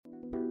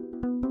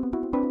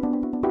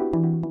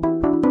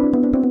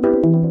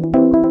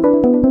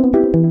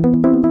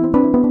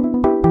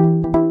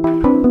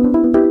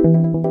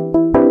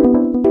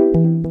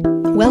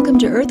Welcome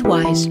to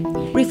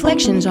Earthwise,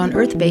 Reflections on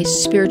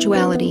Earth-Based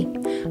Spirituality.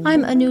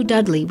 I'm Anu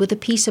Dudley with a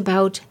piece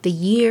about the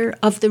Year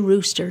of the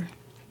Rooster.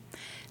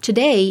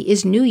 Today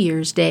is New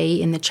Year's Day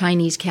in the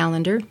Chinese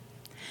calendar.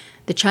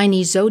 The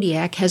Chinese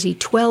zodiac has a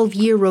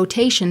 12-year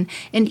rotation,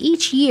 and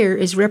each year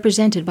is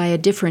represented by a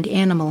different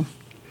animal.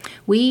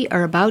 We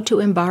are about to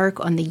embark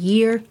on the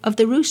Year of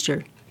the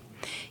Rooster.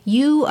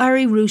 You are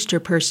a rooster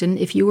person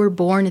if you were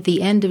born at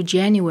the end of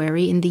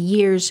January in the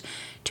years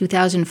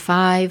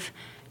 2005,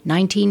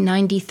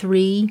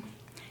 1993,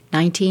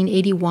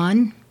 1981,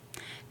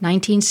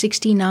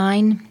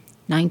 1969,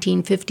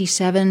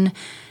 1957,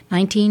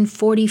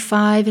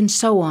 1945, and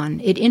so on,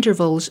 at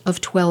intervals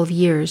of 12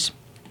 years.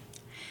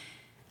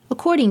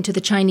 According to the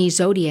Chinese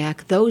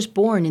zodiac, those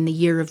born in the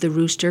Year of the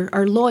Rooster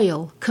are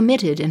loyal,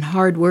 committed, and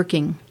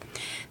hard-working.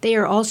 They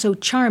are also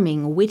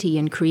charming, witty,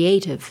 and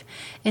creative,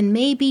 and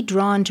may be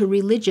drawn to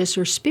religious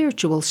or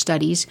spiritual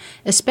studies,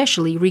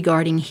 especially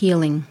regarding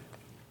healing.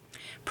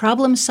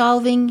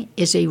 Problem-solving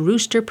is a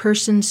rooster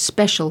person's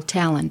special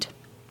talent.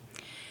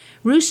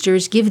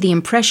 Roosters give the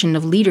impression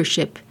of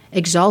leadership,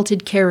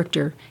 exalted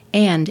character,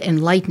 and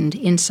enlightened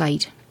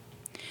insight.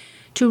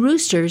 To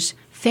roosters,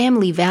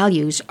 family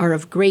values are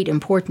of great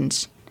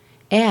importance,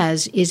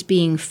 as is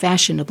being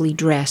fashionably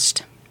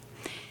dressed.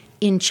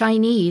 In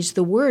Chinese,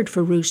 the word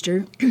for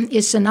rooster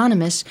is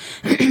synonymous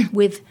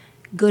with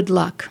good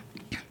luck.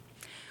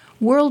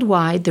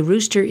 Worldwide, the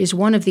rooster is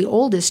one of the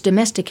oldest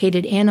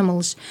domesticated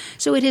animals,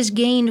 so it has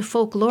gained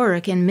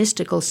folkloric and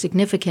mystical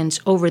significance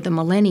over the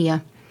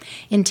millennia,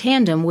 in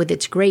tandem with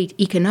its great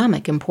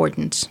economic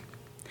importance.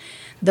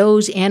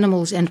 Those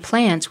animals and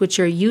plants which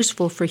are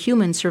useful for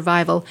human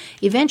survival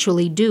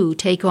eventually do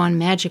take on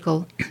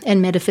magical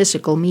and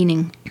metaphysical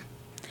meaning.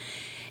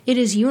 It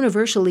is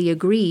universally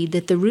agreed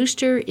that the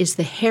rooster is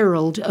the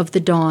herald of the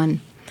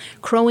dawn,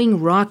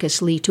 crowing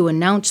raucously to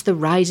announce the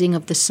rising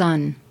of the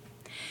sun.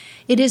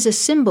 It is a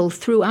symbol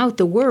throughout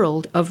the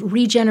world of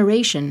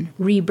regeneration,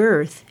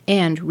 rebirth,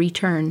 and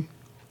return.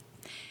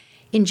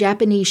 In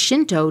Japanese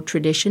Shinto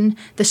tradition,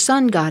 the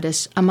sun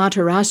goddess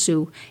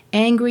Amaterasu,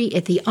 angry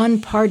at the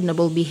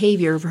unpardonable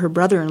behavior of her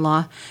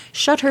brother-in-law,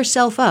 shut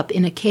herself up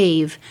in a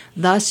cave,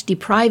 thus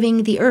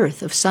depriving the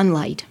earth of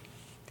sunlight.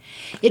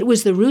 It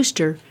was the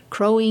rooster,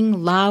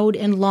 crowing loud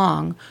and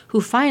long, who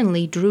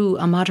finally drew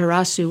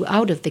Amaterasu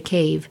out of the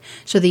cave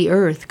so the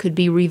earth could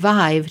be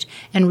revived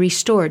and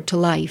restored to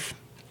life.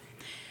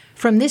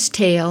 From this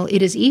tale,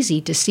 it is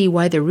easy to see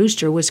why the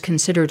rooster was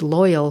considered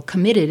loyal,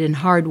 committed, and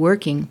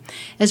hard-working,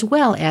 as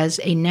well as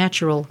a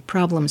natural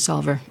problem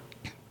solver.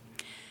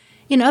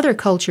 In other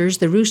cultures,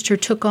 the rooster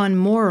took on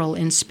moral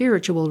and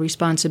spiritual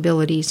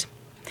responsibilities.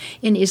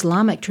 In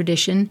Islamic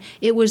tradition,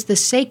 it was the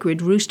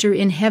sacred rooster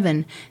in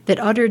heaven that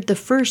uttered the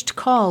first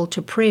call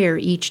to prayer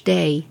each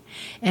day,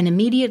 and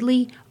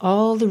immediately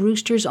all the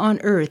roosters on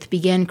earth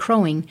began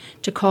crowing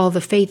to call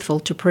the faithful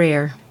to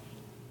prayer.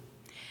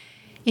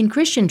 In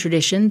Christian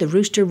tradition, the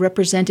rooster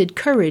represented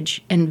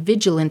courage and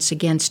vigilance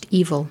against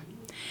evil.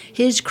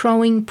 His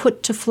crowing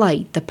put to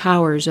flight the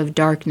powers of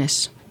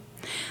darkness.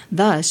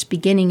 Thus,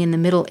 beginning in the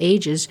Middle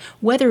Ages,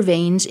 weather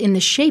vanes in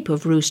the shape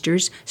of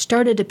roosters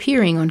started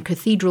appearing on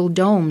cathedral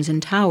domes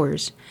and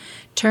towers,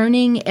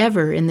 turning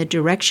ever in the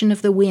direction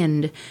of the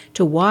wind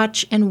to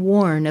watch and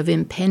warn of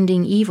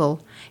impending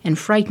evil and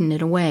frighten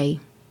it away.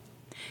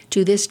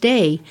 To this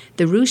day,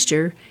 the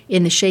rooster,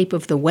 in the shape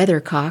of the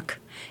weathercock,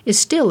 is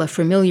still a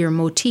familiar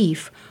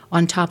motif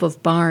on top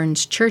of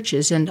barns,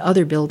 churches, and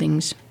other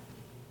buildings.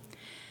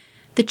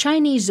 The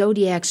Chinese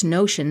zodiac's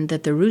notion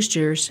that the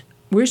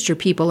rooster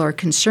people are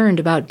concerned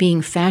about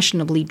being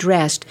fashionably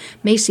dressed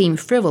may seem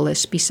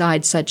frivolous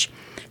beside such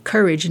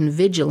courage and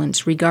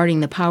vigilance regarding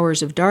the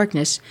powers of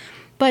darkness,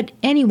 but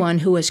anyone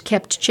who has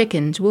kept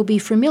chickens will be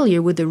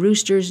familiar with the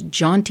rooster's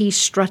jaunty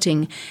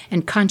strutting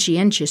and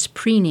conscientious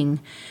preening,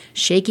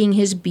 shaking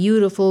his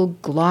beautiful,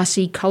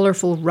 glossy,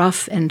 colorful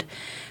ruff and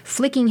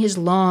flicking his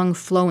long,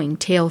 flowing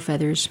tail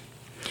feathers.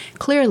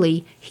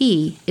 Clearly,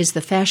 he is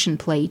the fashion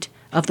plate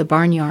of the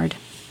barnyard.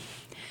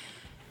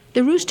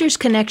 The rooster's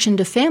connection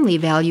to family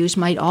values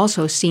might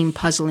also seem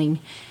puzzling,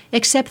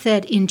 except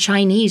that in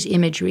Chinese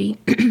imagery,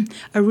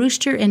 a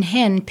rooster and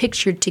hen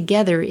pictured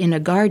together in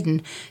a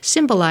garden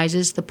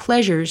symbolizes the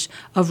pleasures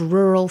of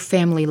rural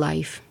family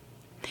life.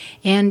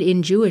 And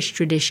in Jewish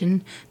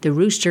tradition, the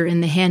rooster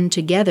and the hen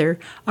together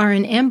are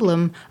an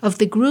emblem of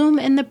the groom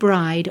and the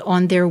bride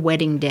on their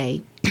wedding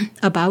day,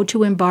 about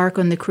to embark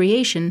on the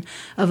creation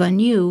of a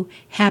new,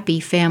 happy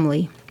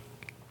family.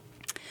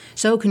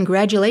 So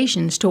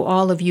congratulations to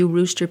all of you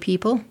rooster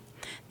people.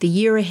 The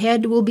year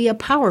ahead will be a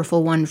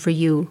powerful one for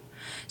you.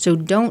 So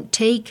don't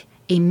take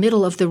a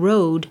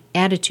middle-of-the-road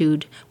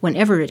attitude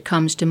whenever it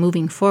comes to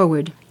moving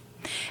forward.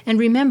 And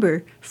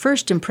remember,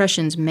 first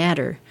impressions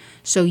matter,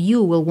 so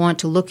you will want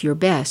to look your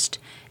best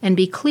and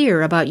be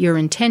clear about your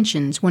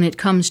intentions when it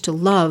comes to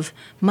love,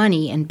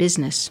 money, and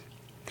business.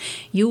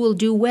 You will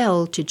do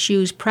well to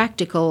choose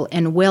practical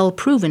and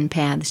well-proven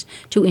paths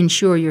to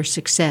ensure your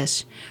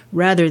success,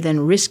 rather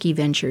than risky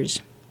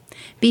ventures.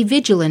 Be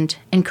vigilant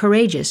and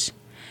courageous.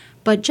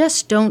 but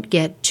just don't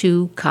get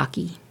too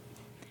cocky.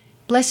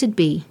 Blessed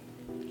be.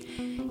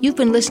 You've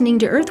been listening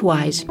to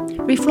Earthwise,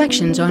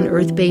 Reflections on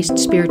Earth-Based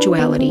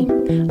Spirituality.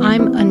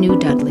 I'm Anu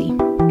Dudley.